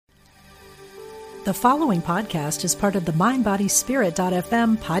The following podcast is part of the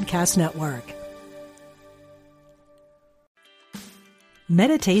MindBodySpirit.fm podcast network.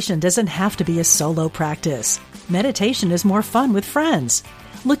 Meditation doesn't have to be a solo practice. Meditation is more fun with friends.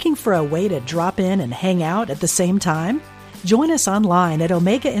 Looking for a way to drop in and hang out at the same time? Join us online at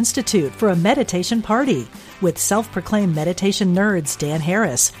Omega Institute for a meditation party with self-proclaimed meditation nerds Dan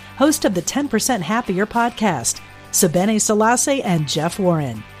Harris, host of the 10% Happier podcast, Sebene Selassie, and Jeff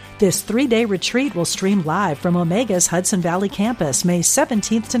Warren. This 3-day retreat will stream live from Omega's Hudson Valley campus May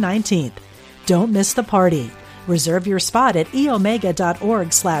 17th to 19th. Don't miss the party. Reserve your spot at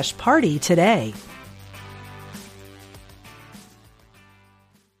eomega.org/party today.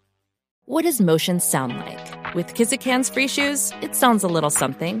 What does motion sound like? With Kizikans free shoes, it sounds a little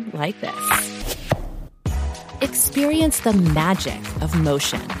something like this. Experience the magic of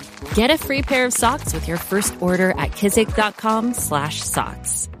motion. Get a free pair of socks with your first order at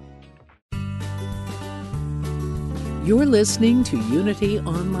kizik.com/socks. You're listening to Unity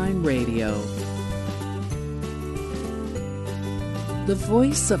Online Radio, the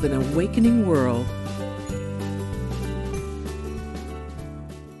voice of an awakening world.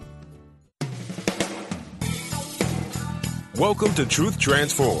 Welcome to Truth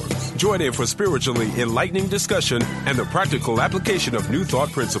Transforms. Join in for spiritually enlightening discussion and the practical application of new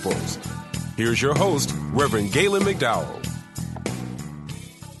thought principles. Here's your host, Reverend Galen McDowell.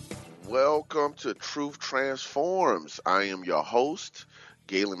 Welcome to Truth Transforms. I am your host,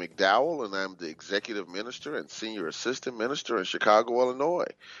 Galen McDowell, and I'm the Executive Minister and Senior Assistant Minister in Chicago,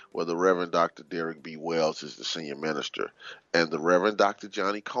 Illinois, where the Reverend Dr. Derek B. Wells is the Senior Minister, and the Reverend Dr.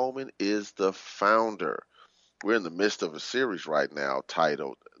 Johnny Coleman is the founder. We're in the midst of a series right now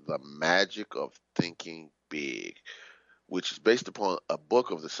titled The Magic of Thinking Big, which is based upon a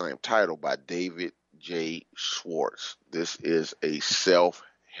book of the same title by David J. Schwartz. This is a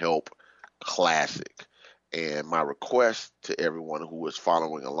self-help classic. And my request to everyone who is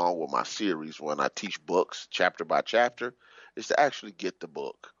following along with my series when I teach books chapter by chapter is to actually get the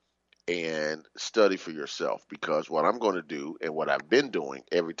book and study for yourself, because what I'm going to do and what I've been doing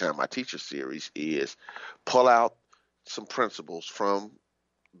every time I teach a series is pull out some principles from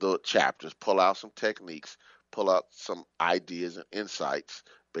the chapters, pull out some techniques, pull out some ideas and insights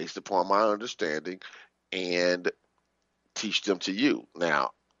based upon my understanding and teach them to you.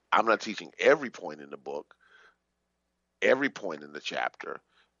 Now, I'm not teaching every point in the book, every point in the chapter,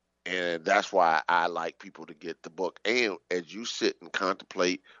 and that's why I like people to get the book. And as you sit and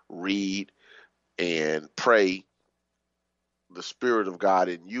contemplate, read, and pray, the Spirit of God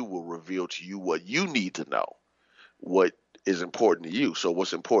in you will reveal to you what you need to know, what is important to you. So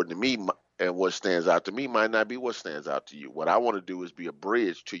what's important to me and what stands out to me might not be what stands out to you. What I want to do is be a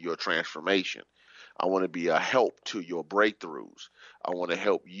bridge to your transformation. I want to be a help to your breakthroughs. I want to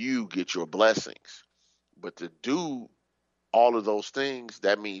help you get your blessings. But to do all of those things,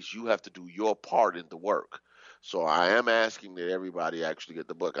 that means you have to do your part in the work. So I am asking that everybody actually get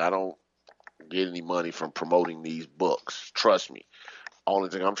the book. I don't get any money from promoting these books. Trust me. Only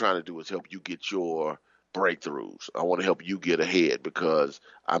thing I'm trying to do is help you get your breakthroughs. I want to help you get ahead because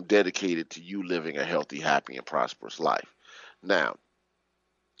I'm dedicated to you living a healthy, happy, and prosperous life. Now,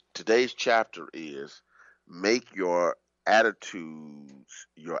 today's chapter is Make Your Attitudes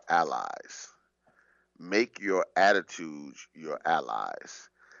Your Allies. Make your attitudes your allies.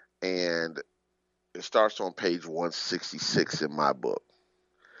 And it starts on page 166 in my book.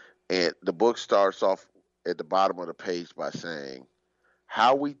 And the book starts off at the bottom of the page by saying,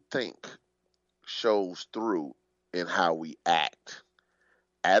 how we think shows through in how we act.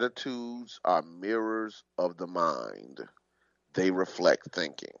 Attitudes are mirrors of the mind. They reflect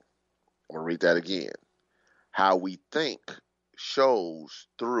thinking. I'm going to read that again. How we think shows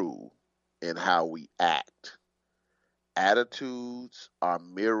through in how we act. Attitudes are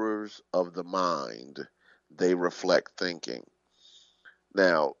mirrors of the mind. They reflect thinking.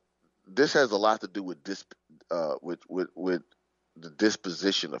 Now, this has a lot to do with the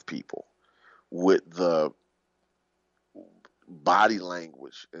disposition of people, with the body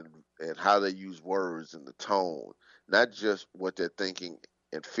language and how they use words and the tone, not just what they're thinking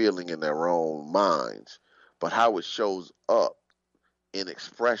and feeling in their own minds, but how it shows up in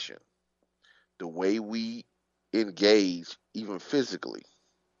expression. The way we engage, even physically,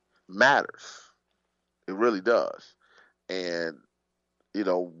 matters. It really does. And, you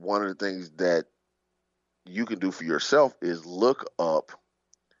know, one of the things that you can do for yourself is look up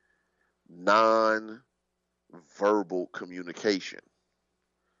non-verbal communication.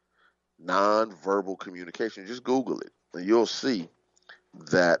 Non-verbal communication. Just Google it, and you'll see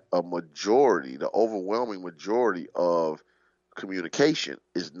that the overwhelming majority of communication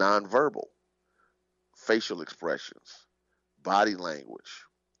is nonverbal. facial expressions, body language,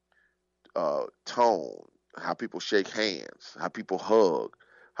 tone, how people shake hands, how people hug,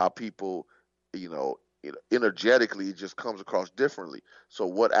 how people, energetically it just comes across differently. So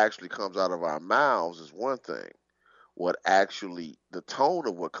what actually comes out of our mouths is one thing. What actually, the tone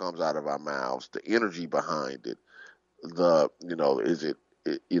of what comes out of our mouths, the energy behind it, is it,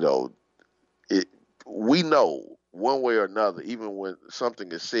 we know one way or another, even when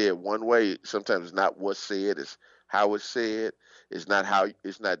something is said one way, sometimes it's not what's said, it's how it's said. It's not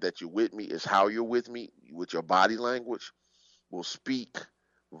that you're with me, it's how you're with me, with your body language will speak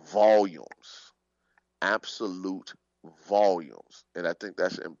volumes, absolute volumes. And I think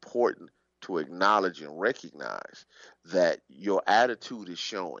that's important to acknowledge and recognize that your attitude is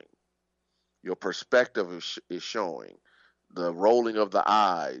showing, your perspective is showing, the rolling of the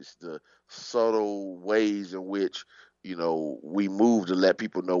eyes, the subtle ways in which we move to let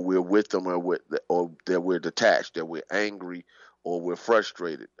people know we're with them, or that we're detached, that we're angry, or we're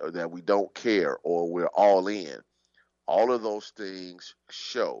frustrated, or that we don't care, or we're all in. All of those things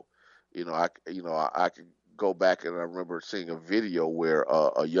show. I could go back and I remember seeing a video where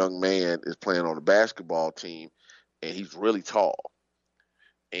a young man is playing on a basketball team, and he's really tall,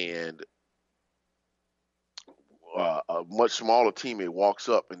 and a much smaller teammate walks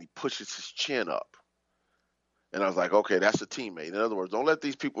up and he pushes his chin up. And I was like, okay, that's a teammate. In other words, don't let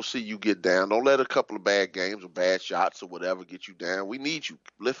these people see you get down. Don't let a couple of bad games or bad shots or whatever get you down. We need you.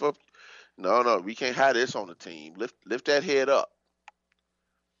 Lift up. No, we can't have this on the team. Lift that head up.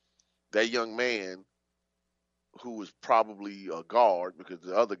 That young man, who was probably a guard because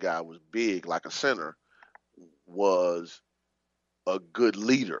the other guy was big like a center, was a good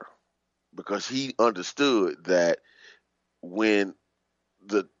leader because he understood that when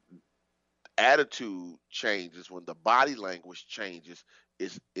the attitude changes, when the body language changes,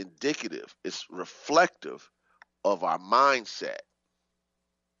 it's indicative, it's reflective of our mindset.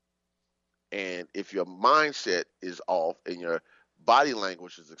 And if your mindset is off and your body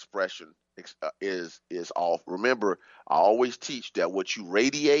language's expression is off, remember, I always teach that what you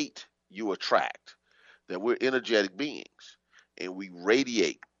radiate, you attract. That we're energetic beings, and we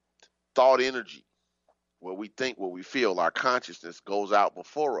radiate thought energy. What we think, what we feel, our consciousness goes out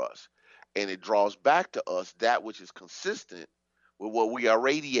before us, and it draws back to us that which is consistent with what we are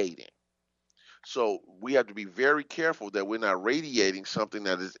radiating. So we have to be very careful that we're not radiating something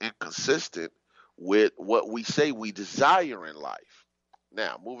that is inconsistent with what we say we desire in life.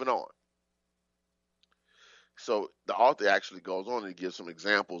 Now, moving on. So the author actually goes on and gives some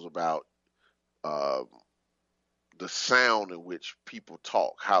examples about the sound in which people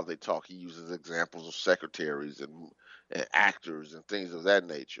talk, how they talk. He uses examples of secretaries and actors and things of that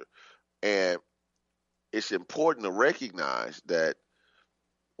nature. And it's important to recognize that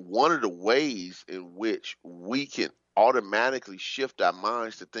one of the ways in which we can automatically shift our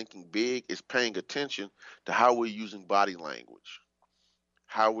minds to thinking big is paying attention to how we're using body language.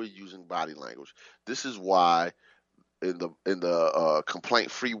 How we're using body language. This is why in the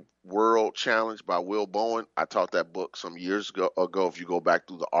Complaint-Free World Challenge by Will Bowen, I taught that book some years ago. If you go back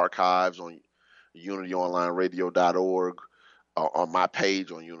through the archives on unityonlineradio.org, on my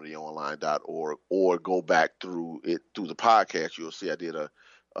page on unityonline.org, or go back through the podcast, you'll see I did a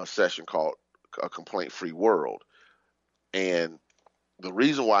session called A Complaint-Free World. And the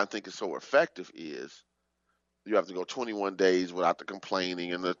reason why I think it's so effective is you have to go 21 days without the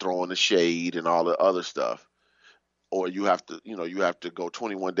complaining and the throwing the shade and all the other stuff. Or you have to go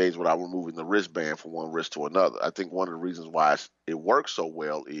 21 days without removing the wristband from one wrist to another. I think one of the reasons why it works so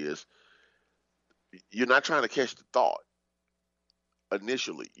well is you're not trying to catch the thought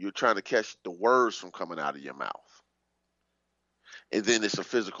initially. You're trying to catch the words from coming out of your mouth. And then it's a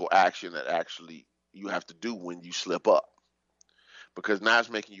physical action that actually you have to do when you slip up. Because now it's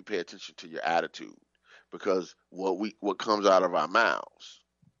making you pay attention to your attitude. Because what comes out of our mouths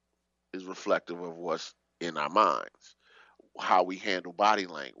is reflective of what's in our minds. How we handle body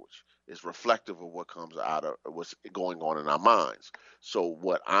language is reflective of what comes out of what's going on in our minds. So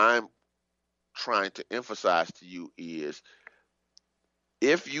what I'm trying to emphasize to you is,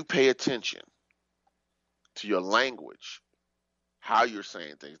 if you pay attention to your language, how you're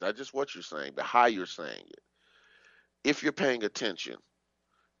saying things, not just what you're saying, but how you're saying it. If you're paying attention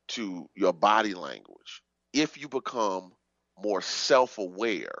to your body language, if you become more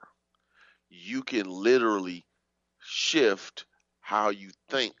self-aware, you can literally shift how you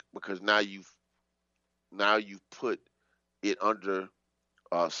think, because now you've put it under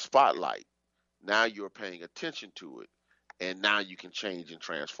a spotlight. Now you're paying attention to it, and now you can change and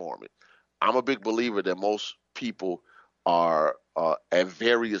transform it. I'm a big believer that most people are at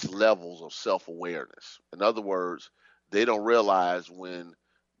various levels of self-awareness. In other words, they don't realize when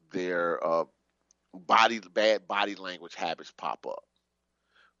their bad body language habits pop up,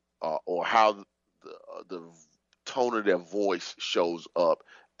 or how the tone of their voice shows up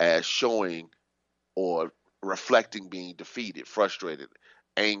as showing or reflecting being defeated, frustrated,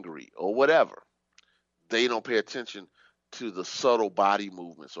 angry, or whatever. They don't pay attention to the subtle body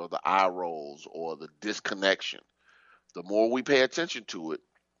movements or the eye rolls or the disconnection. The more we pay attention to it,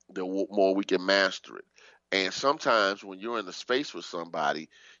 the more we can master it. And sometimes when you're in the space with somebody,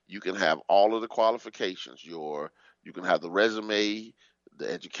 you can have all of the qualifications. You can have the resume,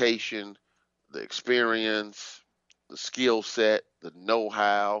 the education, the experience, the skill set, the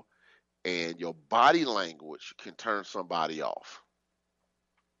know-how, and your body language can turn somebody off.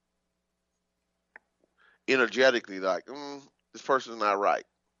 Energetically, like, this person's not right.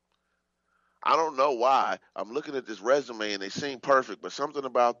 I don't know why. I'm looking at this resume and they seem perfect, but something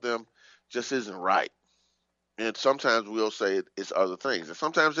about them just isn't right. And sometimes we'll say it's other things, and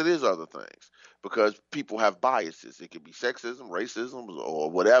sometimes it is other things because people have biases. It could be sexism, racism, or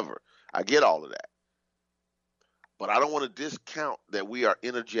whatever. I get all of that. But I don't want to discount that we are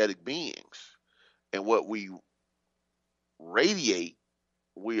energetic beings, and what we radiate,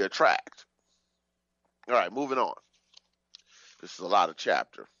 we attract. All right, moving on. This is a lot of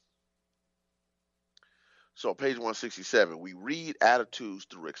chapter. So page 167, we read attitudes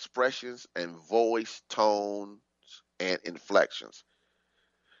through expressions and voice, tones, and inflections.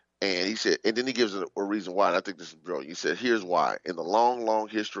 And he said, and then he gives a reason why, and I think this is brilliant. He said, here's why. In the long, long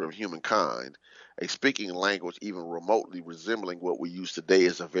history of humankind, a speaking language even remotely resembling what we use today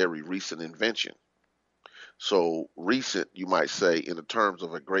is a very recent invention. So recent, you might say, in the terms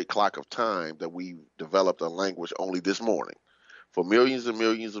of a great clock of time, that we developed a language only this morning. For millions and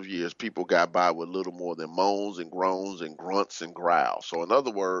millions of years, people got by with little more than moans and groans and grunts and growls. So in other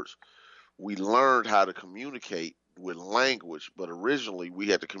words, we learned how to communicate with language, but originally we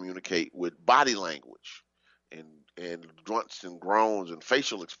had to communicate with body language and grunts and groans and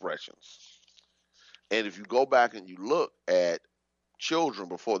facial expressions. And if you go back and you look at children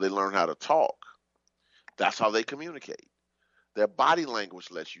before they learn how to talk, that's how they communicate. Their body language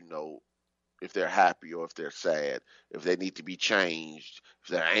lets you know if they're happy or if they're sad, if they need to be changed, if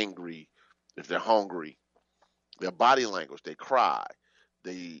they're angry, if they're hungry. Their body language, they cry,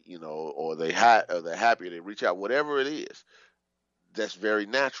 or they're happy, they reach out, whatever it is. That's very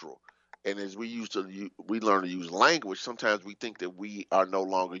natural. And as we learn to use language, sometimes we think that we are no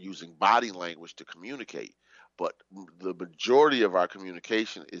longer using body language to communicate. But the majority of our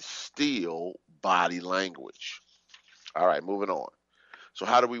communication is still body language. All right, moving on. So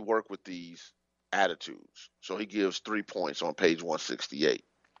how do we work with these attitudes? So he gives 3 points on page 168.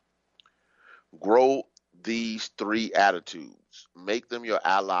 Grow these 3 attitudes. Make them your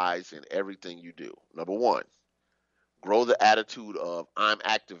allies in everything you do. Number 1, grow the attitude of I'm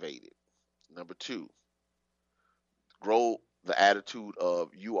activated. Number 2, grow the attitude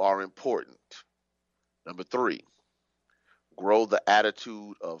of you are important. Number 3, grow the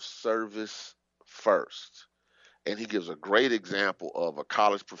attitude of service first. And he gives a great example of a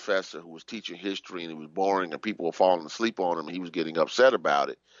college professor who was teaching history and it was boring and people were falling asleep on him and he was getting upset about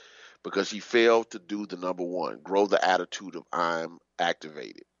it because he failed to do the number 1, grow the attitude of I'm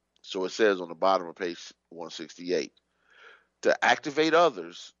activated. So it says on the bottom of page 168, to activate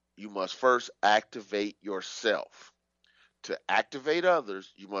others, you must first activate yourself. To activate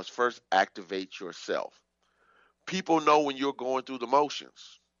others, you must first activate yourself. People know when you're going through the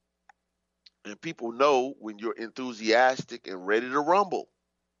motions. And people know when you're enthusiastic and ready to rumble.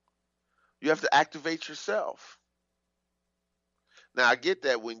 You have to activate yourself. Now, I get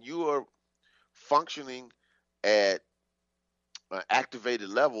that when you are functioning at an activated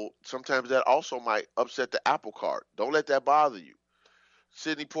level, sometimes that also might upset the apple cart. Don't let that bother you.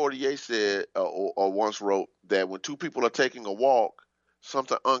 Sidney Poitier said, or once wrote, that when 2 people are taking a walk,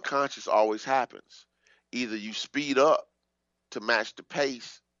 something unconscious always happens. Either you speed up to match the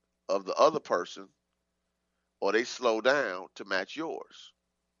pace of the other person, or they slow down to match yours.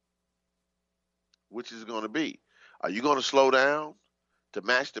 Which is it going to be? Are you going to slow down to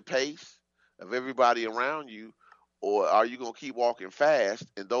match the pace of everybody around you, or are you going to keep walking fast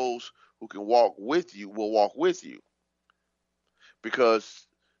and those who can walk with you will walk with you? Because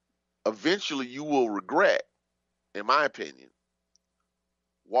eventually you will regret, in my opinion,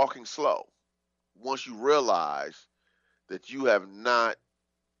 walking slow once you realize that you have not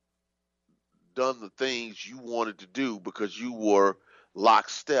done the things you wanted to do because you were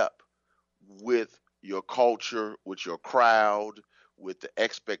lockstep with your culture, with your crowd, with the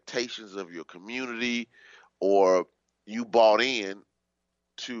expectations of your community, or you bought in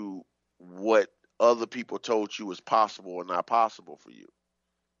to what other people told you was possible or not possible for you,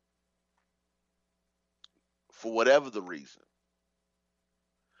 for whatever the reason.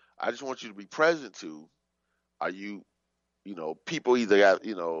 I just want you to be present to, are you, people either got,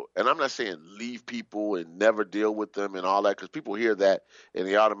 and I'm not saying leave people and never deal with them and all that, because people hear that and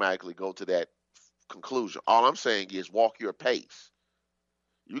they automatically go to that conclusion. All I'm saying is walk your pace.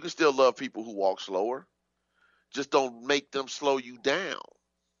 You can still love people who walk slower. Just don't make them slow you down.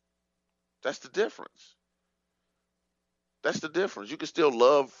 That's the difference. That's the difference. You can still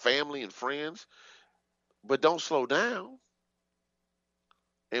love family and friends, but don't slow down.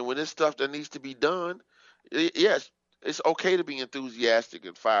 And when there's stuff that needs to be done, yes, it's okay to be enthusiastic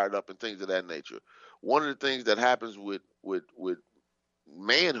and fired up and things of that nature. One of the things that happens with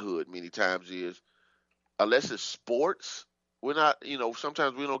manhood many times is, unless it's sports, we're not,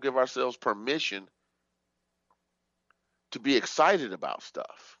 sometimes we don't give ourselves permission to be excited about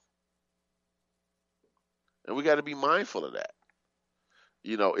stuff. And we got to be mindful of that.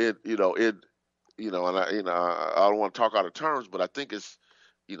 And I don't want to talk out of terms, but I think it's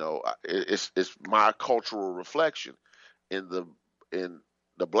my cultural reflection in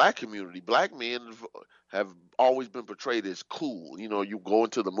the black community. Black men have always been portrayed as cool. You go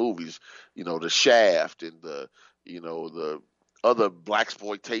into the movies, the Shaft and the other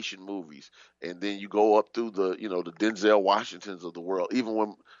blaxploitation movies, and then you go up through the Denzel Washingtons of the world. Even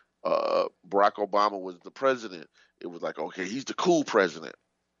when Barack Obama was the president, it was like, okay, he's the cool president.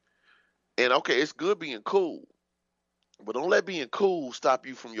 And okay, it's good being cool, but don't let being cool stop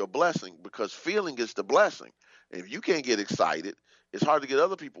you from your blessing, because feeling is the blessing. And if you can't get excited, it's hard to get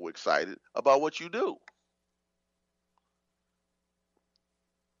other people excited about what you do.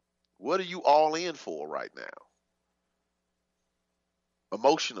 What are you all in for right now?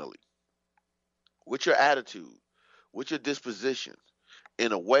 Emotionally, with your attitude, with your disposition,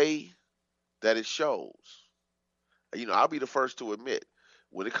 in a way that it shows. I'll be the first to admit,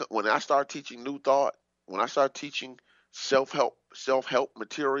 when I start teaching New Thought, when I start teaching self-help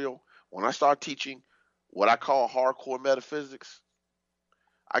material, when I start teaching what I call hardcore metaphysics,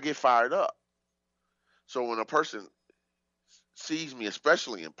 I get fired up. So when a person sees me,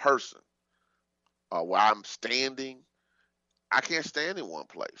 especially in person, where I'm standing, I can't stand in one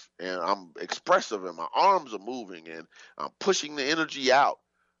place, and I'm expressive, and my arms are moving, and I'm pushing the energy out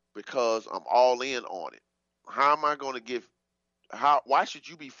because I'm all in on it. How am I going to give? Why should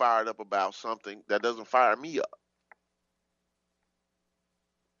you be fired up about something that doesn't fire me up?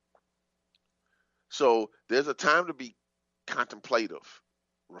 So there's a time to be contemplative,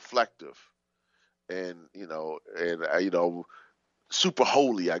 reflective, and super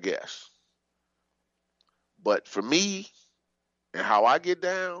holy, I guess. But for me and how I get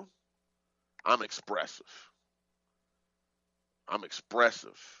down, I'm expressive. I'm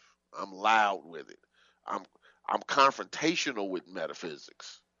loud with it. I'm confrontational with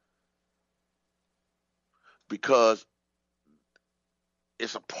metaphysics, because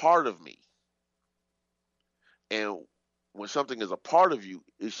it's a part of me. And when something is a part of you,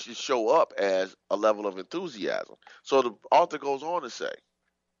 it should show up as a level of enthusiasm. So the author goes on to say,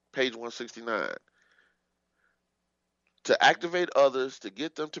 page 169, to activate others, to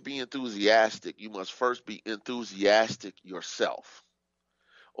get them to be enthusiastic, you must first be enthusiastic yourself.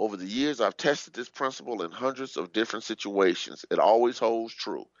 Over the years, I've tested this principle in hundreds of different situations. It always holds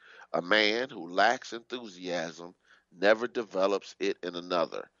true. A man who lacks enthusiasm never develops it in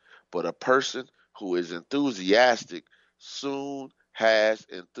another. But a person who is enthusiastic soon has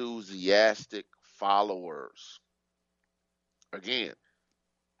enthusiastic followers. Again,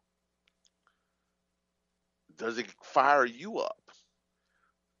 does it fire you up?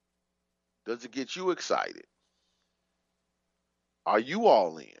 Does it get you excited? Are you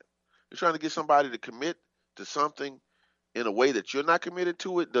all in? You're trying to get somebody to commit to something in a way that you're not committed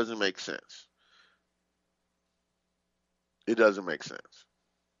to it, doesn't make sense. It doesn't make sense.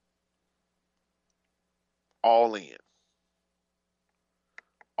 All in.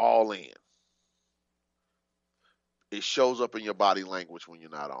 All in. It shows up in your body language when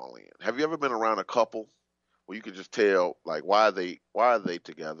you're not all in. Have you ever been around a couple where you can just tell, like, why are they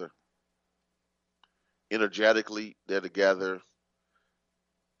together? Energetically, they're together.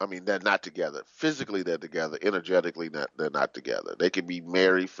 I mean, they're not together. Physically, they're together. Energetically, they're not together. They can be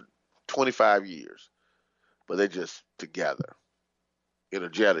married for 25 years, but they're just together.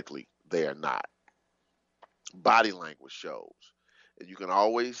 Energetically, they are not. Body language shows. And you can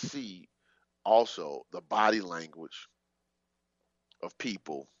always see also the body language of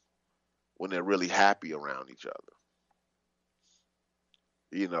people when they're really happy around each other.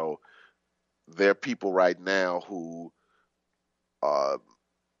 there are people right now who,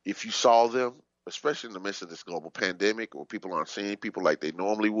 if you saw them, especially in the midst of this global pandemic where people aren't seeing people like they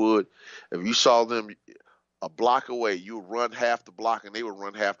normally would, if you saw them a block away, you would run half the block and they would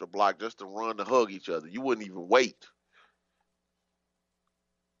run half the block just to run to hug each other. You wouldn't even wait,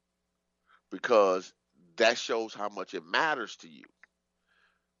 because that shows how much it matters to you.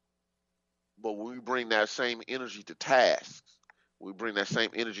 But when we bring that same energy to tasks, we bring that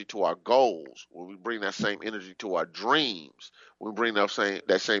same energy to our goals, when we bring that same energy to our dreams, we bring that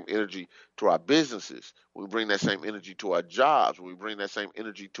same energy to our businesses, we bring that same energy to our jobs, we bring that same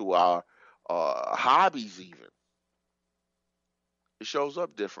energy to our hobbies even, it shows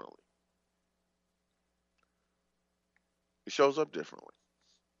up differently. It shows up differently.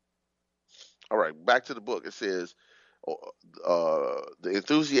 All right, back to the book. It says, the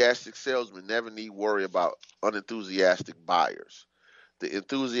enthusiastic salesman never need worry about unenthusiastic buyers. The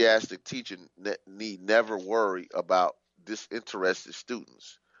enthusiastic teacher need never worry about disinterested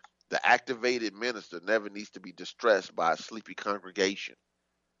students. The activated minister never needs to be distressed by a sleepy congregation.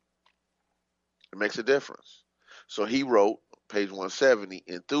 It makes a difference. So he wrote, page 170,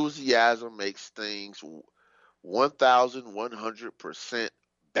 enthusiasm makes things 1,100%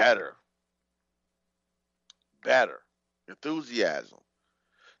 better. Better. Enthusiasm.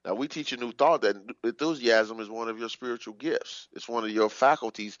 Now, we teach a new thought that enthusiasm is one of your spiritual gifts. It's one of your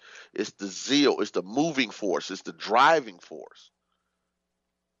faculties. It's the zeal. It's the moving force. It's the driving force.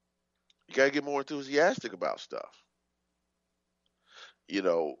 You got to get more enthusiastic about stuff. You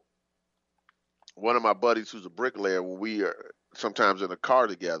know, one of my buddies who's a bricklayer, when we are sometimes in a car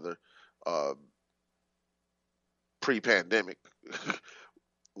together, pre-pandemic,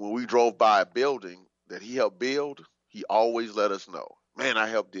 when we drove by a building that he helped build, he always let us know. Man, I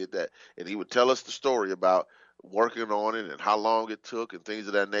helped did that. And he would tell us the story about working on it and how long it took and things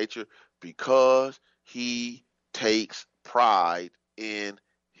of that nature, because he takes pride in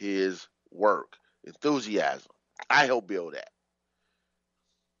his work. Enthusiasm. I helped build that.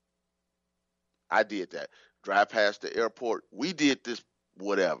 I did that. Drive past the airport. We did this,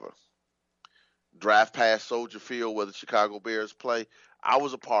 whatever. Drive past Soldier Field where the Chicago Bears play. I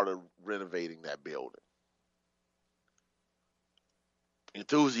was a part of renovating that building.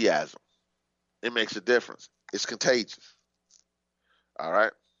 Enthusiasm. It makes a difference. It's contagious. All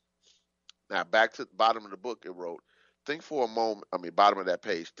right. Now back to the bottom of the book, it wrote, bottom of that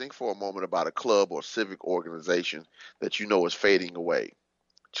page, think for a moment about a club or civic organization that you know is fading away.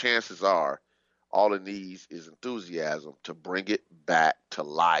 Chances are all it needs is enthusiasm to bring it back to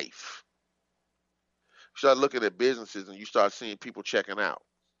life. You start looking at businesses and you start seeing people checking out.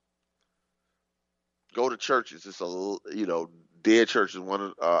 Go to churches. It's dead churches.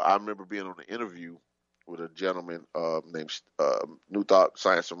 I remember being on an interview with a gentleman named New Thought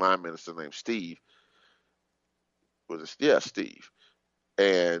Science of Mind minister named Steve. Steve,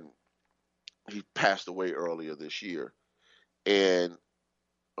 and he passed away earlier this year. And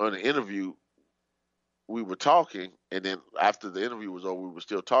on the interview, we were talking, and then after the interview was over, we were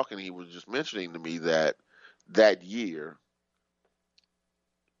still talking. He was just mentioning to me that year,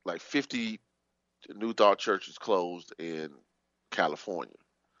 like 50 New Thought churches closed in California.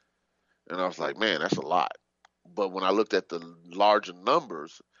 And I was like, man, that's a lot. But when I looked at the larger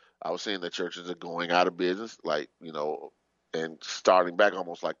numbers, I was seeing that churches are going out of business, and starting back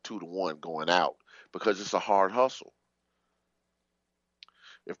almost like 2-to-1 going out, because it's a hard hustle.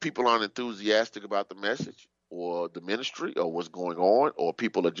 If people aren't enthusiastic about the message or the ministry or what's going on, or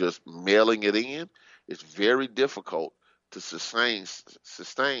people are just mailing it in, it's very difficult to sustain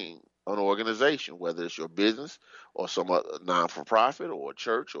an organization, whether it's your business or some non-for-profit or a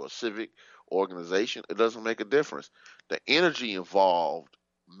church or a civic organization. It doesn't make a difference. The energy involved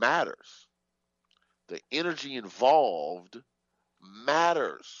matters. The energy involved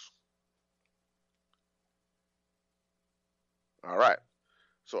matters. All right.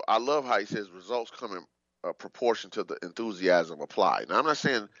 So I love how he says results come in proportion to the enthusiasm applied. Now, I'm not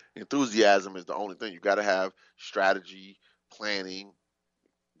saying enthusiasm is the only thing. You got to have strategy, planning,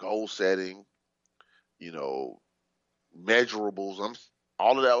 goal setting, measurables.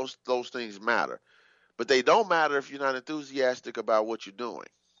 All of those things matter. But they don't matter if you're not enthusiastic about what you're doing.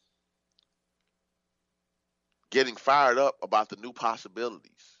 Getting fired up about the new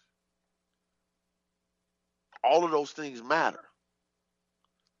possibilities. All of those things matter.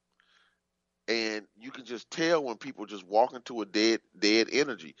 And you can just tell when people just walk into a dead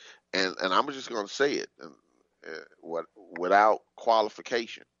energy. And I'm just going to say it without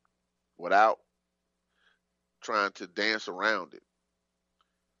qualification, without trying to dance around it.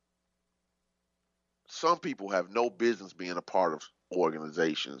 Some people have no business being a part of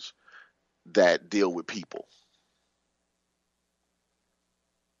organizations that deal with people.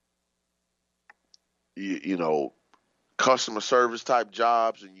 You know, customer service type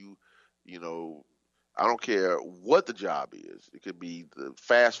jobs, and you know, I don't care what the job is. It could be the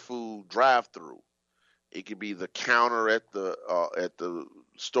fast food drive-through. It could be the counter at the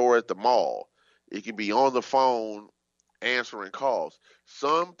store at the mall. It could be on the phone answering calls.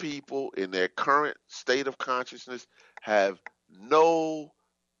 Some people in their current state of consciousness have no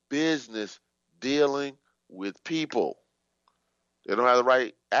business dealing with people. They don't have the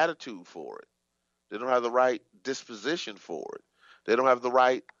right attitude for it. They don't have the right disposition for it. They don't have the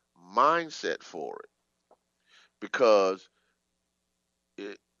right mindset for it, because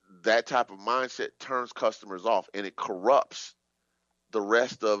that type of mindset turns customers off, and it corrupts the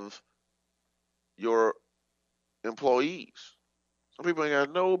rest of your employees. Some people ain't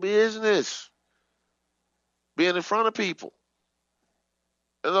got no business being in front of people.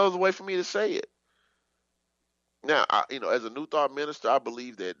 There's no other way for me to say it. Now, as a New Thought minister, I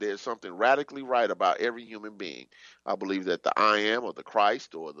believe that there's something radically right about every human being. I believe that the I am, or the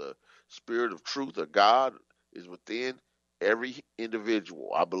Christ, or the Spirit of truth, or God is within every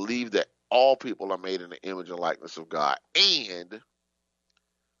individual. I believe that all people are made in the image and likeness of God. And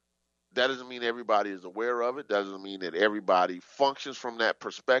that doesn't mean everybody is aware of it. That doesn't mean that everybody functions from that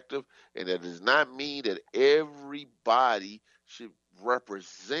perspective. And that does not mean that everybody should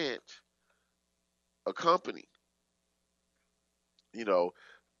represent a company.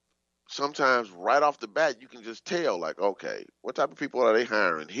 Sometimes right off the bat, you can just tell, like, okay, what type of people are they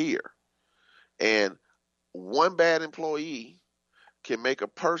hiring here? And one bad employee can make a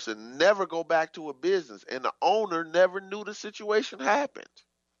person never go back to a business, and the owner never knew the situation happened.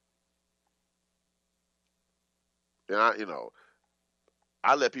 And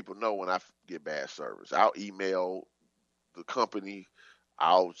I let people know when I get bad service. I'll email the company.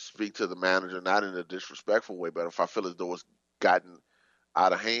 I'll speak to the manager, not in a disrespectful way, but if I feel as though it's gotten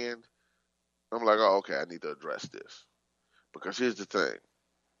out of hand, I'm like, oh, okay, I need to address this. Because here's the thing.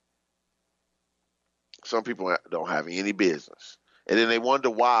 Some people don't have any business. And then they wonder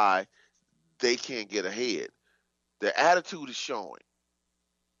why they can't get ahead. Their attitude is showing.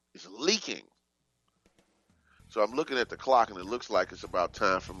 It's leaking. So I'm looking at the clock, and it looks like it's about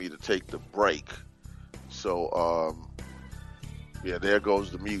time for me to take the break. So, there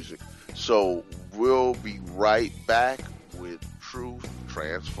goes the music. So we'll be right back with Truth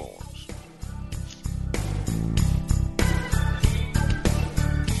Transforms.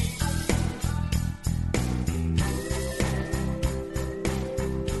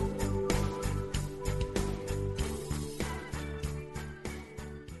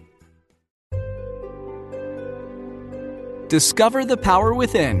 Discover the power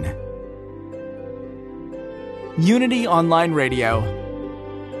within. Unity Online Radio.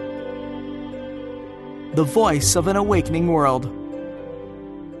 The voice of an awakening world.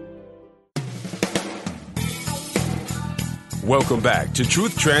 Welcome back to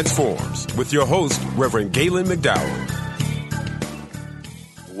Truth Transforms with your host, Reverend Galen McDowell.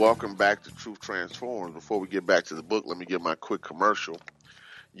 Welcome back to Truth Transforms. Before we get back to the book, let me give my quick commercial.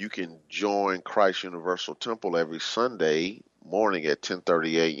 You can join Christ Universal Temple every Sunday morning at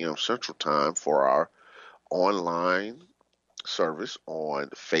 10:30 a.m. Central Time for our online service on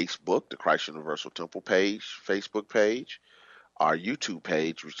Facebook, the Christ Universal Temple Facebook page, our YouTube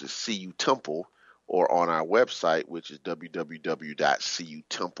page, which is CU Temple, or on our website, which is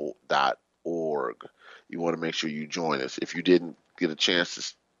www.cutemple.org. You want to make sure you join us. If you didn't get a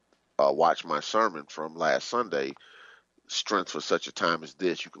chance to watch my sermon from last Sunday, Strength for Such a Time as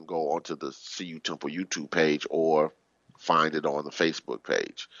This, you can go onto the CU Temple YouTube page or find it on the Facebook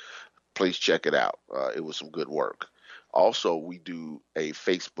page. Please check it out. It was some good work. Also, we do we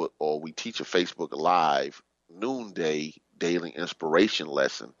teach a Facebook Live noonday daily inspiration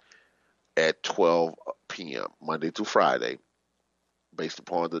lesson at 12 p.m. Monday through Friday, based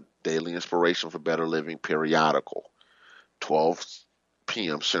upon the Daily Inspiration for Better Living periodical, 12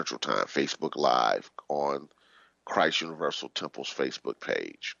 p.m. Central Time, Facebook Live on Christ Universal Temple's Facebook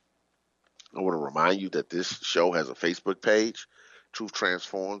page. I want to remind you that this show has a Facebook page, Truth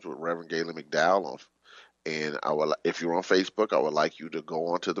Transforms with Reverend Galen McDowell. And if you're on Facebook, I would like you to go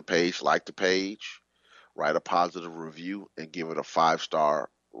onto the page, like the page, write a positive review, and give it a 5-star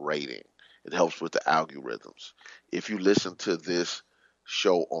rating. It helps with the algorithms. If you listen to this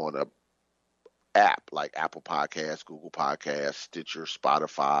show on a app like Apple Podcasts, Google Podcasts, Stitcher,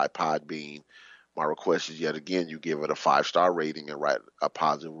 Spotify, Podbean, my request is yet again you give it a 5-star rating and write a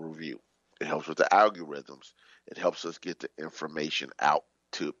positive review. It helps with the algorithms. It helps us get the information out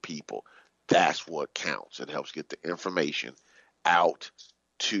to people. That's what counts. It helps get the information out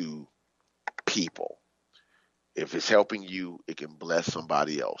to people. If it's helping you, it can bless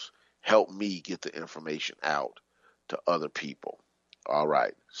somebody else. Help me get the information out to other people. All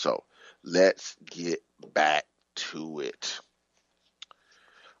right, so let's get back to it.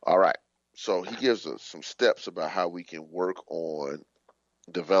 All right, so he gives us some steps about how we can work on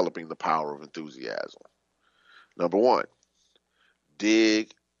developing the power of enthusiasm. Number one,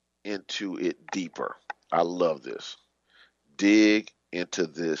 dig into it deeper. I love this. Dig into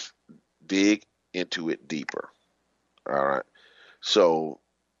it deeper. All right. So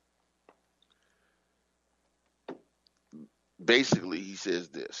basically, he says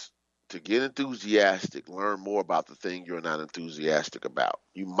this: to get enthusiastic, learn more about the thing you're not enthusiastic about.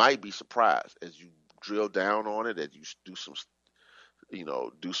 You might be surprised as you drill down on it, as you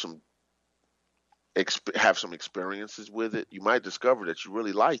have some experiences with it. You might discover that you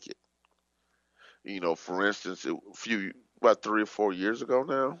really like it. For instance, about 3 or 4 years ago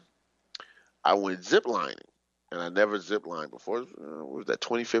now, I went ziplining, and I never ziplined before. What was that,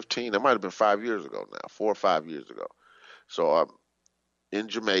 2015? That might have been 5 years ago now, 4 or 5 years ago. So I'm in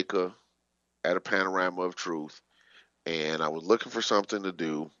Jamaica at a Panorama of Truth, and I was looking for something to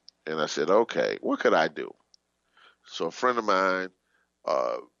do, and I said, okay, what could I do? So a friend of mine,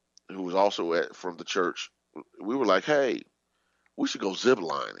 who was also from the church, we were like, hey, we should go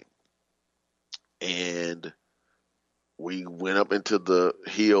ziplining. And we went up into the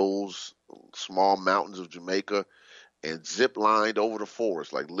hills, small mountains of Jamaica, and zip-lined over the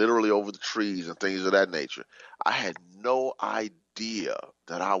forest, like literally over the trees and things of that nature. I had no idea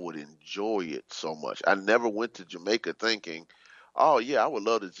that I would enjoy it so much. I never went to Jamaica thinking, oh, yeah, I would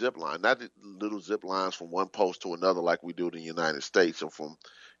love to zip-line. Not the little zip lines from one post to another like we do in the United States, or from,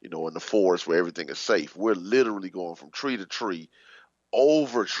 in the forest where everything is safe. We're literally going from tree to tree,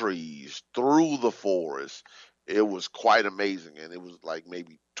 over trees, through the forest. It was quite amazing, and it was like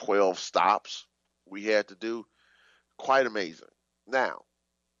maybe 12 stops we had to do. Quite amazing. Now,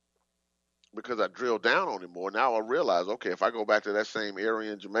 because I drilled down on it more, now I realize, okay, if I go back to that same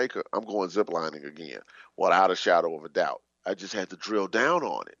area in Jamaica, I'm going ziplining again, without a shadow of a doubt. I just had to drill down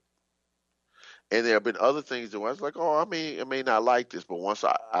on it. And there have been other things that I was like, oh, I may not like this, but once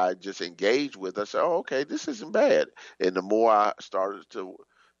I just engaged with it, I said, oh, okay, this isn't bad. And the more I started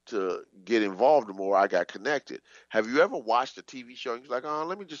to get involved, the more I got connected. Have you ever watched a TV show and you're like, oh,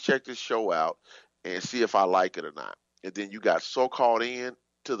 let me just check this show out and see if I like it or not? And then you got so caught in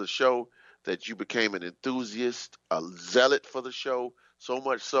to the show that you became an enthusiast, a zealot for the show, so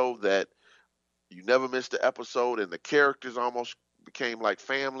much so that you never missed the episode, and the characters almost became like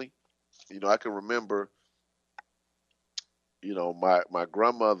family. I can remember, my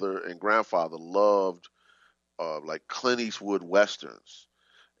grandmother and grandfather loved like Clint Eastwood Westerns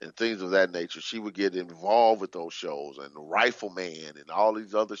and things of that nature. She would get involved with those shows, and The Rifleman and all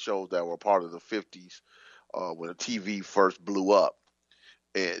these other shows that were part of the 50s when the TV first blew up.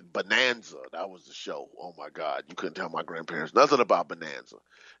 And Bonanza, that was the show. Oh, my God. You couldn't tell my grandparents nothing about Bonanza.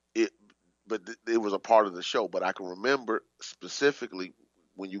 But it was a part of the show. But I can remember specifically,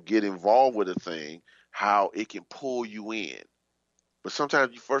 when you get involved with a thing, how it can pull you in. But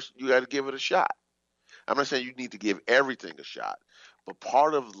sometimes you got to give it a shot. I'm not saying you need to give everything a shot, but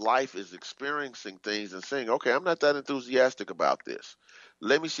part of life is experiencing things and saying, okay, I'm not that enthusiastic about this.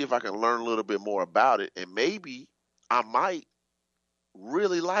 Let me see if I can learn a little bit more about it, and maybe I might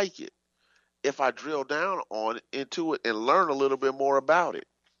really like it if I drill down into it and learn a little bit more about it.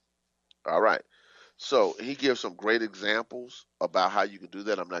 All right. So he gives some great examples about how you can do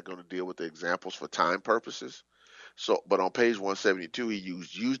that. I'm not going to deal with the examples for time purposes. But on page 172, he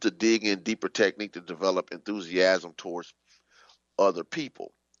use the dig in deeper technique to develop enthusiasm towards other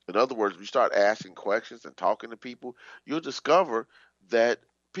people. In other words, if you start asking questions and talking to people, you'll discover that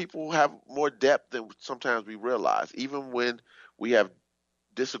people have more depth than sometimes we realize. Even when we have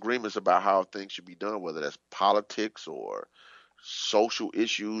disagreements about how things should be done, whether that's politics or social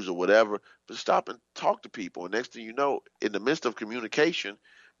issues or whatever, but stop and talk to people. And next thing you know, in the midst of communication,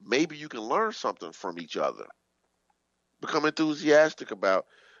 maybe you can learn something from each other. Become enthusiastic about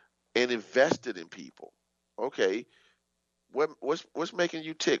and invested in people. Okay, what's making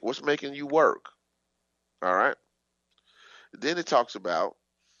you tick? What's making you work? All right. Then it talks about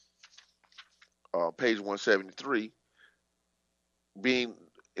page 173, being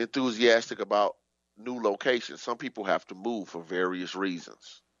enthusiastic about new locations. Some people have to move for various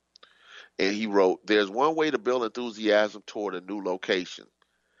reasons. And he wrote, there's one way to build enthusiasm toward a new location.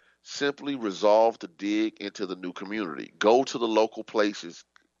 Simply resolve to dig into the new community. Go to the local places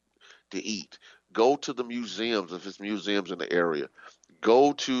to eat. Go to the museums if it's museums in the area.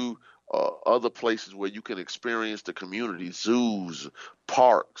 Go to other places where you can experience the community, zoos,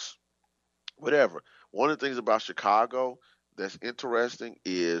 parks, whatever. One of the things about Chicago that's interesting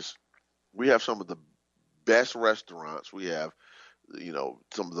is we have some of the best restaurants. We have,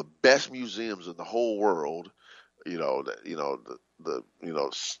 some of the best museums in the whole world. The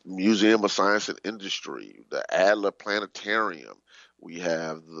Museum of Science and Industry, the Adler Planetarium. We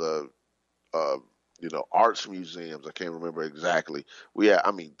have the uh, arts museums. I can't remember exactly. We have,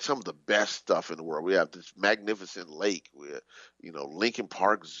 I mean, some of the best stuff in the world. We have this magnificent lake. We have, Lincoln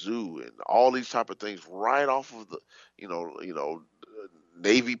Park Zoo and all these type of things right off of the,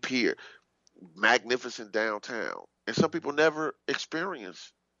 Navy Pier, magnificent downtown. And some people never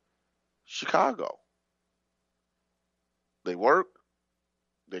experience Chicago. They work,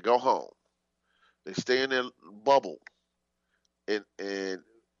 they go home, they stay in their bubble, and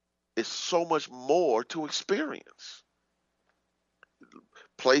it's so much more to experience.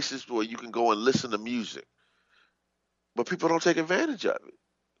 Places where you can go and listen to music, but people don't take advantage of it.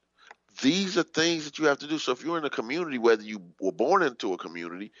 These are things that you have to do. So if you're in a community, whether you were born into a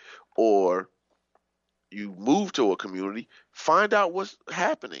community or you move to a community, find out what's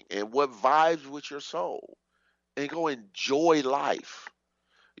happening and what vibes with your soul, and go enjoy life.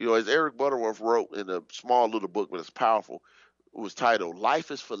 As Eric Butterworth wrote in a small little book, but it's powerful, it was titled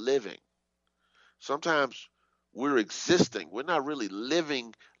 "Life is for Living." Sometimes we're existing. We're not really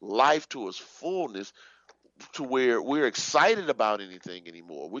living life to its fullness, to where we're excited about anything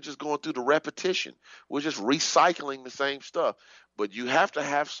anymore. We're just going through the repetition. We're just recycling the same stuff. But you have to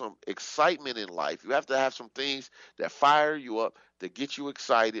have some excitement in life. You have to have some things that fire you up, that get you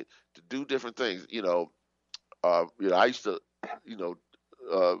excited to do different things. I used to,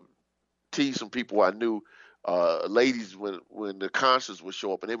 uh, tease some people I knew, ladies, when the concerts would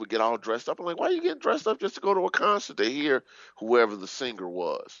show up and they would get all dressed up. I'm like, why are you getting dressed up just to go to a concert to hear whoever the singer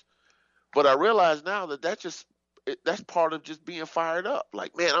was? But I realize now that that's part of just being fired up.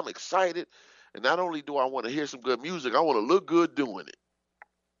 Like, man, I'm excited. And not only do I want to hear some good music, I want to look good doing it.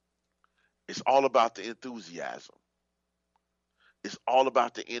 It's all about the enthusiasm. It's all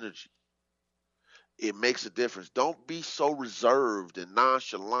about the energy. It makes a difference. Don't be so reserved and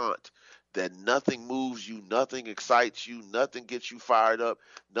nonchalant that nothing moves you, nothing excites you, nothing gets you fired up,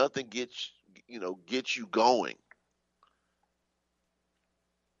 nothing gets you going.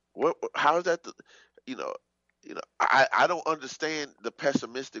 How is that? I don't understand the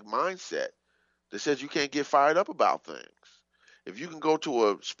pessimistic mindset that says you can't get fired up about things. If you can go to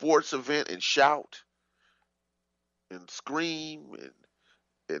a sports event and shout and scream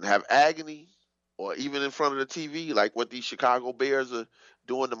and have agony, or even in front of the TV, like what these Chicago Bears are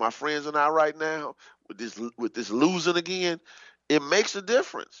doing to my friends and I right now, with this losing again, it makes a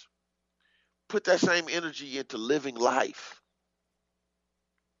difference. Put that same energy into living life.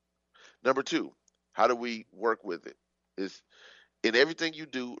 Number two, how do we work with it? Is in everything you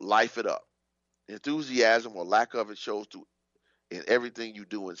do, life it up. Enthusiasm or lack of it shows through in everything you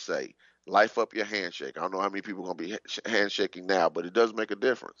do and say. Life up your handshake. I don't know how many people are going to be handshaking now, but it does make a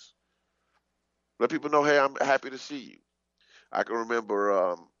difference. Let people know, hey, I'm happy to see you. I can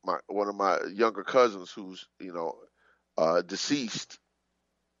remember one of my younger cousins who's deceased.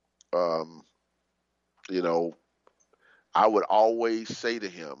 I would always say to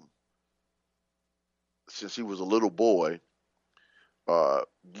him, since he was a little boy,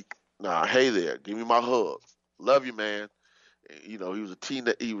 hey there, give me my hug. Love you, man. He was a teen.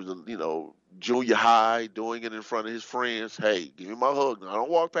 He was junior high, doing it in front of his friends. Hey, give me my hug. Now,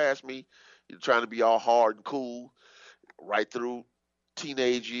 don't walk past me. You're trying to be all hard and cool right through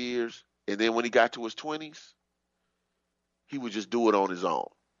teenage years. And then when he got to his 20s, he would just do it on his own.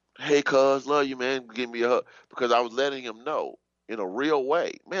 Hey, cuz, love you, man. Give me a hug. Because I was letting him know in a real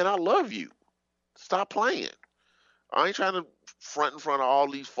way, man, I love you. Stop playing. I ain't trying to front in front of all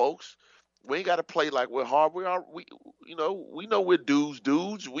these folks. We ain't got to play like we're hard. We know we're dudes.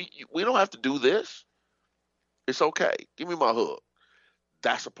 We don't have to do this. It's okay. Give me my hug.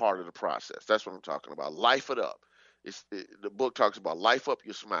 That's a part of the process. That's what I'm talking about. Life it up. The book talks about life up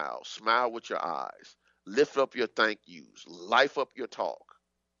your smile. Smile with your eyes. Lift up your thank yous. Life up your talk.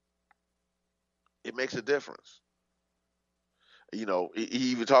 It makes a difference. He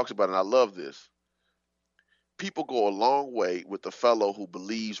even talks about it, and I love this. People go a long way with the fellow who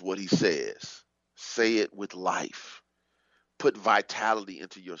believes what he says. Say it with life. Put vitality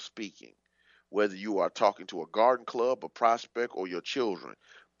into your speaking. Whether you are talking to a garden club, a prospect, or your children,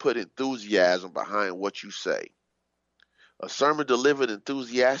 put enthusiasm behind what you say. A sermon delivered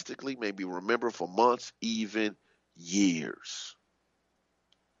enthusiastically may be remembered for months, even years.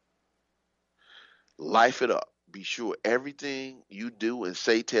 Life it up. Be sure everything you do and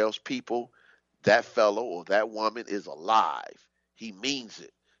say tells people that fellow or that woman is alive. He means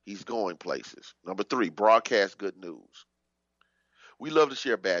it. He's going places. Number 3, broadcast good news. We love to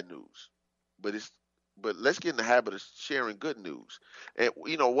share bad news, but let's get in the habit of sharing good news. And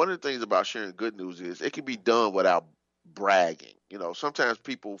one of the things about sharing good news is it can be done without bragging. Sometimes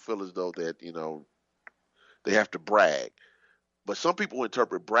people feel as though that they have to brag, but some people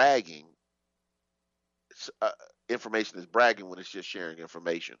interpret bragging information as bragging when it's just sharing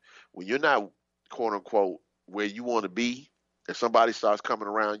information. When you're not, quote unquote, where you want to be, and somebody starts coming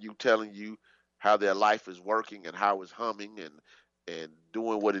around you telling you how their life is working and how it's humming and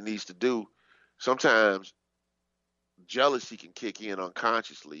doing what it needs to do, sometimes jealousy can kick in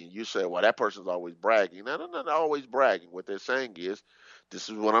unconsciously, and you say, well, that person's always bragging. No, they're not always bragging. What they're saying is, this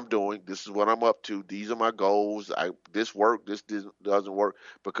is what I'm doing, this is what I'm up to, these are my goals, this work, this doesn't work.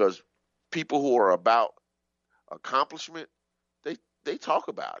 Because people who are about accomplishment, they talk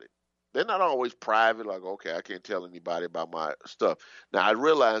about it. They're not always private, like, okay, I can't tell anybody about my stuff. Now, I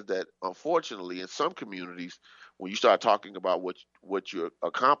realize that, unfortunately, in some communities, when you start talking about what you're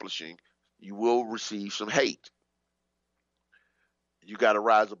accomplishing, you will receive some hate. You got to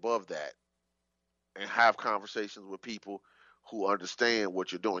rise above that and have conversations with people who understand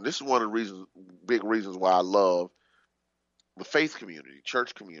what you're doing. This is one of the big reasons why I love the faith community,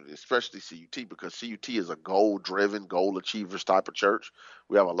 church community, especially CUT, because CUT is a goal-driven, goal achievers type of church.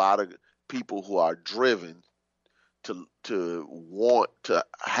 We have a lot of people who are driven to want to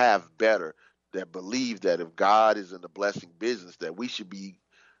have better, that believe that if God is in the blessing business, that we should be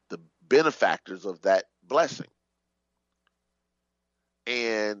the benefactors of that blessing.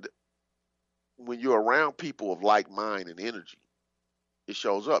 And when you're around people of like mind and energy, it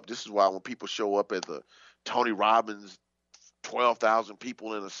shows up. This is why when people show up at the Tony Robbins 12,000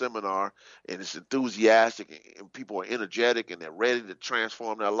 people in a seminar, and it's enthusiastic and people are energetic and they're ready to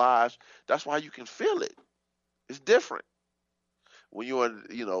transform their lives, that's why you can feel it. It's different. When you're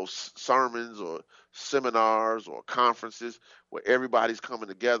in, sermons or seminars or conferences where everybody's coming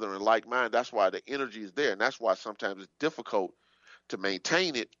together in like mind, that's why the energy is there. And that's why sometimes it's difficult to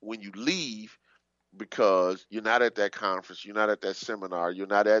maintain it when you leave, because you're not at that conference, you're not at that seminar, you're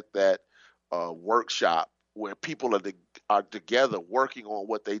not at that workshop where people are together working on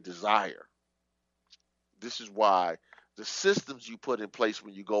what they desire. This is why the systems you put in place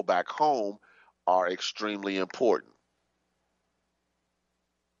when you go back home are extremely important.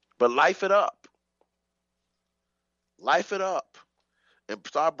 But life it up. Life it up. And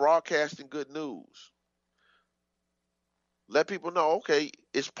start broadcasting good news. Let people know, okay,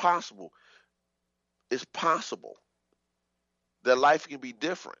 it's possible. It's possible that life can be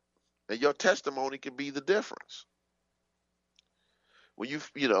different. And your testimony can be the difference. When you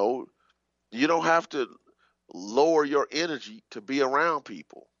don't have to lower your energy to be around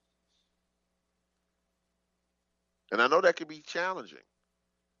people. And I know that can be challenging,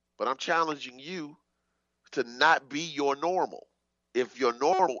 but I'm challenging you to not be your normal. If your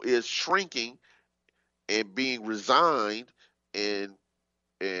normal is shrinking and being resigned and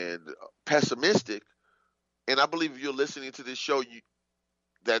pessimistic, and I believe if you're listening to this show,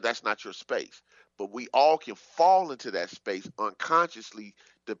 that's not your space. But we all can fall into that space unconsciously,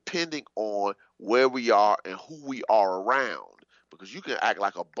 depending on where we are and who we are around. Because you can act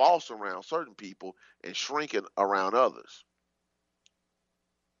like a boss around certain people and shrink it around others.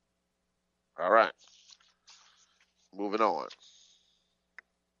 All right. Moving on.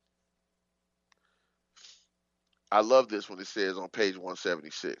 I love this when it says on page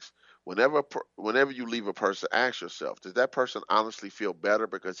 176. Whenever you leave a person, ask yourself, does that person honestly feel better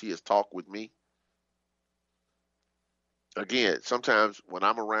because he has talked with me? Again, sometimes when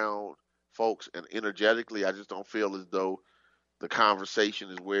I'm around folks and energetically, I just don't feel as though the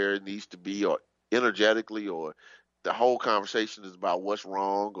conversation is where it needs to be, or energetically, or the whole conversation is about what's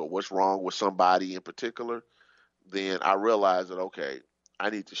wrong or what's wrong with somebody in particular, then I realize that, okay,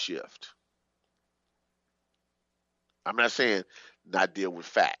 I need to shift. I'm not saying not deal with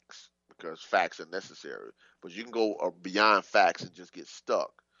facts, because facts are necessary, but you can go beyond facts and just get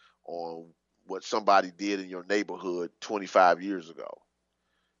stuck on what somebody did in your neighborhood 25 years ago.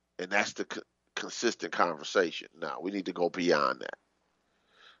 And that's the consistent conversation. Now, we need to go beyond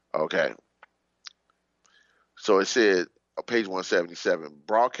that. Okay. So it said, page 177,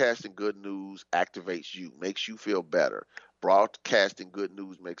 broadcasting good news activates you, makes you feel better. Broadcasting good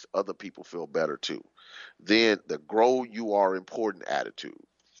news makes other people feel better too. Then the grow you are important attitude.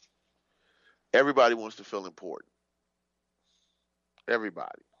 Everybody wants to feel important.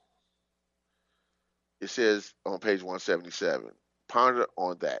 Everybody. It says on page 177, ponder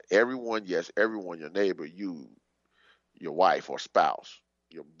on that. Everyone, yes, everyone, your neighbor, you, your wife or spouse,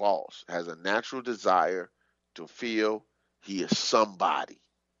 your boss, has a natural desire to feel he is somebody.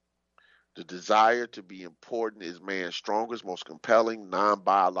 The desire to be important is man's strongest, most compelling,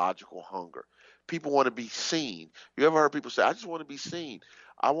 non-biological hunger. People want to be seen. You ever heard people say, I just want to be seen.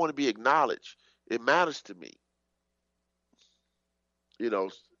 I want to be acknowledged. It matters to me. You know,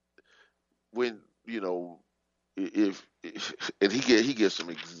 when, if and he gives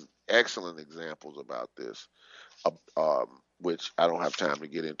some excellent examples about this, which I don't have time to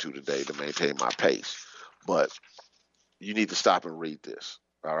get into today to maintain my pace. But you need to stop and read this,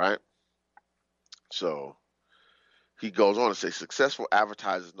 all right? So he goes on to say, successful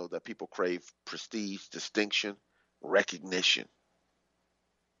advertisers know that people crave prestige, distinction, recognition.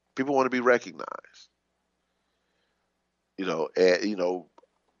 People want to be recognized.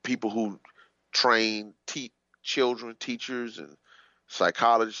 People who train children, teachers, and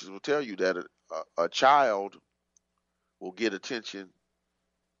psychologists will tell you that a child will get attention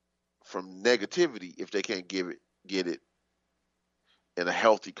from negativity if they can't get it in a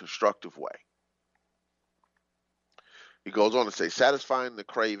healthy, constructive way. He goes on to say, satisfying the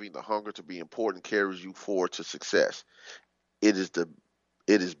craving, the hunger to be important carries you forward to success. It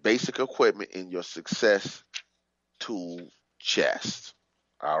is basic equipment in your success tool chest.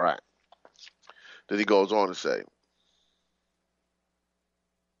 All right. Then he goes on to say,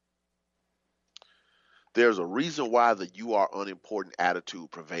 there's a reason why the you are unimportant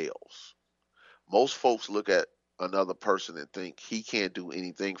attitude prevails. Most folks look at another person and think he can't do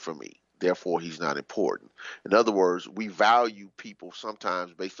anything for me, therefore he's not important. In other words, we value people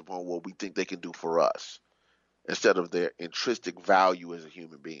sometimes based upon what we think they can do for us instead of their intrinsic value as a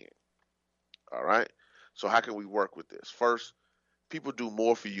human being. All right? So how can we work with this? First, people do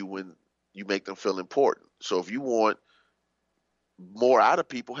more for you when you make them feel important. So if you want more out of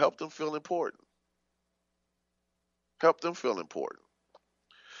people, help them feel important. Help them feel important.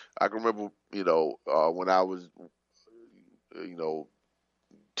 I can remember, when I was,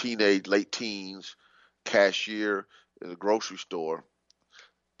 teenage, late teens, cashier in a grocery store,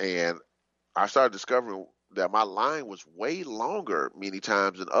 and I started discovering that my line was way longer many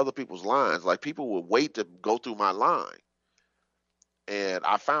times than other people's lines. Like, people would wait to go through my line. And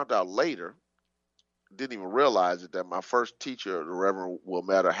I found out later, didn't even realize it, that my first teacher, the Reverend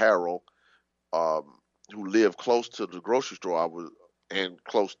Wilmetta Harrell, who lived close to the grocery store and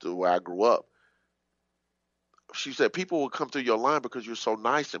close to where I grew up, she said, people will come through your line because you're so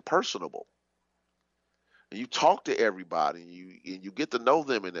nice and personable. And you talk to everybody, and you get to know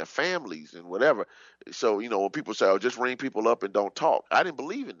them and their families and whatever. So, when people say, just ring people up and don't talk, I didn't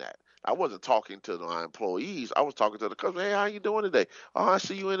believe in that. I wasn't talking to my employees. I was talking to the customer. Hey, how you doing today? Oh, I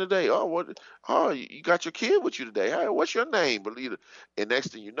see you in today. Oh, what? Oh, you got your kid with you today. Hey, what's your name? And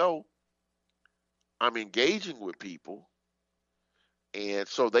next thing you know, I'm engaging with people, and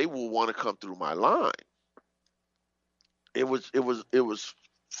so they will want to come through my line. It was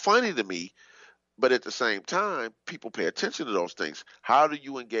funny to me, but at the same time, people pay attention to those things. How do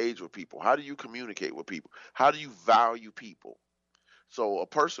you engage with people? How do you communicate with people? How do you value people? So a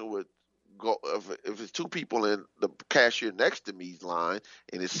person would go, if it's two people in the cashier next to me's line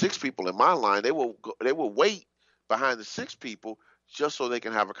and it's six people in my line, they will wait behind the six people just so they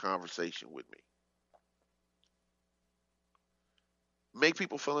can have a conversation with me. Make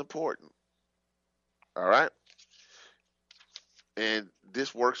people feel important. All right? And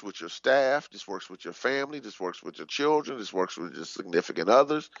this works with your staff. This works with your family. This works with your children. This works with your significant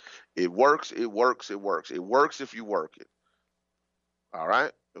others. It works. It works. It works. It works if you work it. All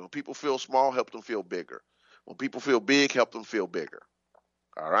right? When people feel small, help them feel bigger. When people feel big, help them feel bigger.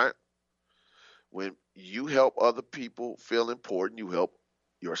 All right? When you help other people feel important, you help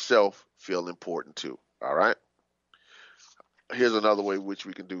yourself feel important too. All right? Here's another way in which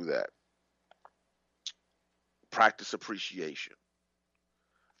we can do that. Practice appreciation.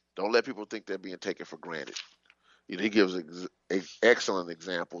 Don't let people think they're being taken for granted. He gives excellent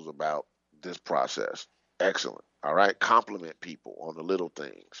examples about this process. Excellent. All right? Compliment people on the little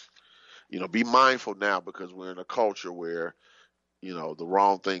things. Be mindful now, because we're in a culture where, the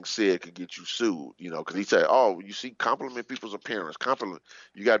wrong thing said could get you sued. Because he said, compliment people's appearance.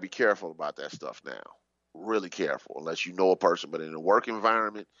 You got to be careful about that stuff now. Really careful, unless you know a person. But in a work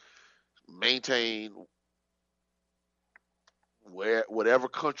environment, maintain whatever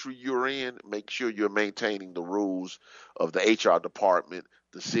country you're in, make sure you're maintaining the rules of the HR department,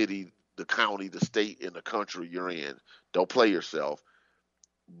 the city, the county, the state, and the country you're in. Don't play yourself,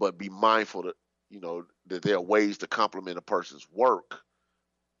 but be mindful that, that there are ways to compliment a person's work.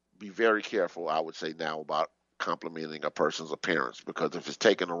 Be very careful, I would say now, about complimenting a person's appearance, because if it's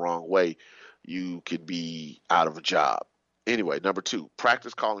taken the wrong way, you could be out of a job. Anyway, number 2,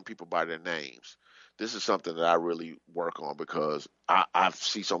 practice calling people by their names. this is something that I really work on because I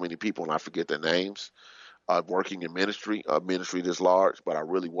see so many people and I forget their names. Working in ministry, ministry this large, but I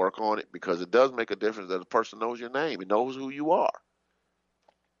really work on it because it does make a difference that a person knows your name. It knows who you are.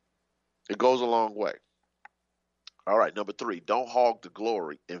 It goes a long way. All right, number 3, don't hog the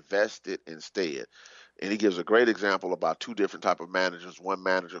glory, invest it instead. And he gives a great example about 2 different type of managers. One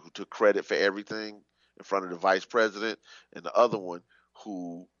manager who took credit for everything in front of the vice president, and the other one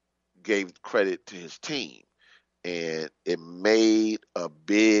who gave credit to his team. And it made a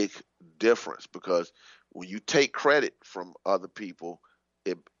big difference because when you take credit from other people,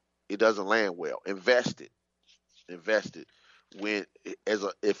 it doesn't land well. Invest it.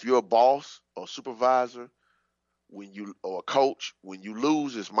 If you're a boss or supervisor, or a coach, when you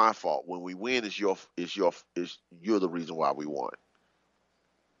lose, it's my fault. When we win, you're the reason why we won.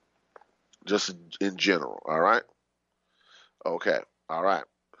 Just in general, all right? Okay, all right.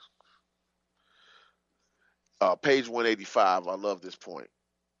 Page 185, I love this point.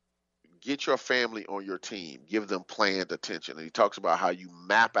 Get your family on your team. Give them planned attention. And he talks about how you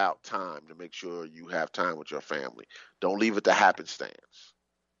map out time to make sure you have time with your family. Don't leave it to happenstance.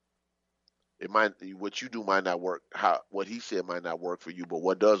 What you do might not work. What he said might not work for you, but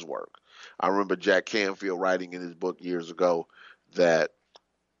what does work? I remember Jack Canfield writing in his book years ago that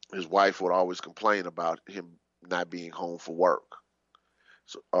his wife would always complain about him not being home for work.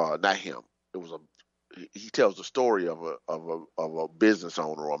 So, not him. He tells the story of a business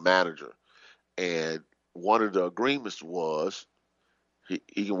owner or a manager, and one of the agreements was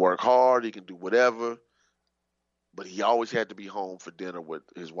he can work hard, he can do whatever, but he always had to be home for dinner with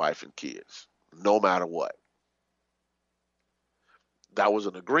his wife and kids, no matter what. That was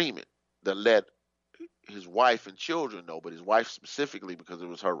an agreement that let his wife and children know, but his wife specifically, because it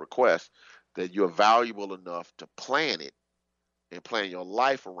was her request, that you're valuable enough to plan it and plan your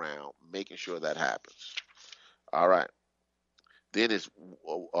life around making sure that happens. All right. Then it's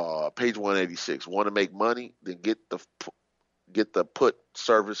page 186. Want to make money? Then get the put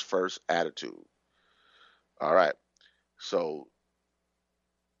service first attitude. All right. So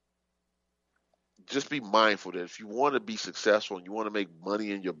just be mindful that if you want to be successful and you want to make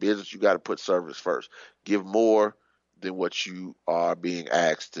money in your business, you got to put service first. Give more than what you are being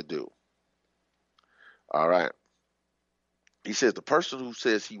asked to do. All right. He says the person who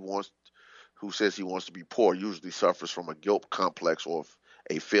says he wants to be poor usually suffers from a guilt complex or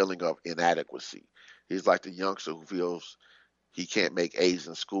a feeling of inadequacy. He's like the youngster who feels he can't make A's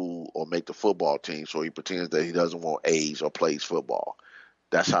in school or make the football team, so he pretends that he doesn't want A's or plays football.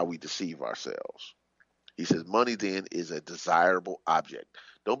 That's how we deceive ourselves. He says money then is a desirable object.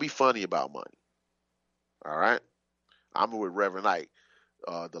 Don't be funny about money. All right? I'm with Reverend Knight.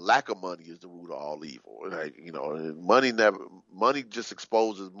 The lack of money is the root of all evil. Like, money just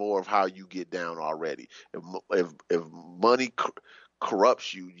exposes more of how you get down already. If money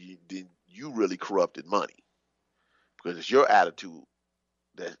corrupts you, then you really corrupted money, because it's your attitude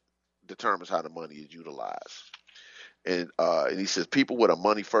that determines how the money is utilized. And he says people with a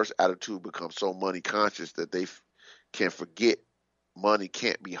money first attitude become so money conscious that they can forget money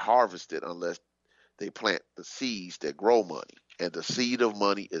can't be harvested unless they plant the seeds that grow money. And the seed of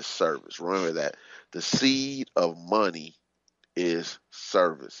money is service. Remember that. The seed of money is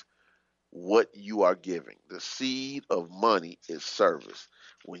service. What you are giving. The seed of money is service.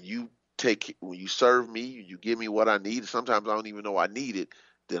 When you serve me, you give me what I need. Sometimes I don't even know I need it.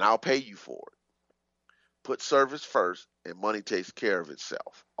 Then I'll pay you for it. Put service first, and money takes care of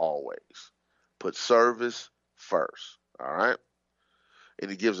itself. Always. Put service first. All right. And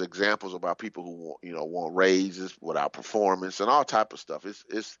he gives examples about people who want raises without performance and all type of stuff.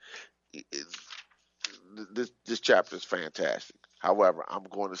 This chapter is fantastic. However, I'm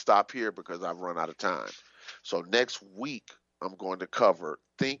going to stop here because I've run out of time. So next week I'm going to cover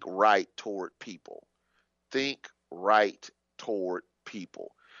think right toward people. Think right toward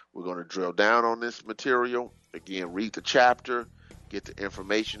people. We're going to drill down on this material. Again, read the chapter, get the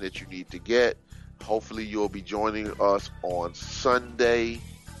information that you need to get. Hopefully you'll be joining us on Sunday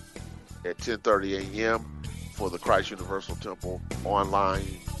at 10:30 a.m. for the Christ Universal Temple online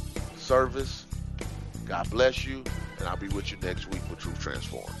service. God bless you, and I'll be with you next week with Truth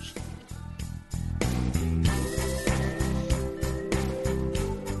Transforms.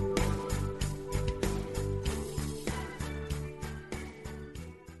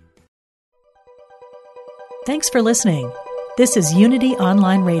 Thanks for listening. This is Unity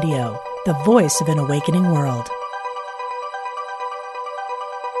Online Radio, the voice of an awakening world.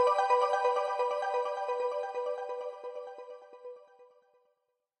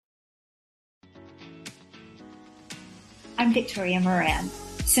 I'm Victoria Moran,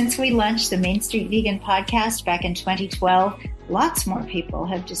 Since we launched the Main Street Vegan podcast back in 2012, lots more people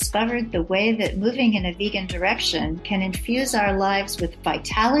have discovered the way that moving in a vegan direction can infuse our lives with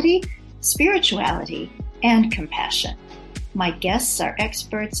vitality, spirituality, and compassion. My guests are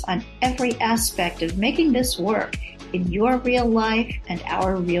experts on every aspect of making this work in your real life and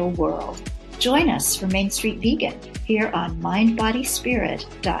our real world. Join us for Main Street Vegan here on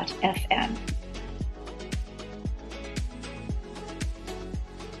mindbodyspirit.fm.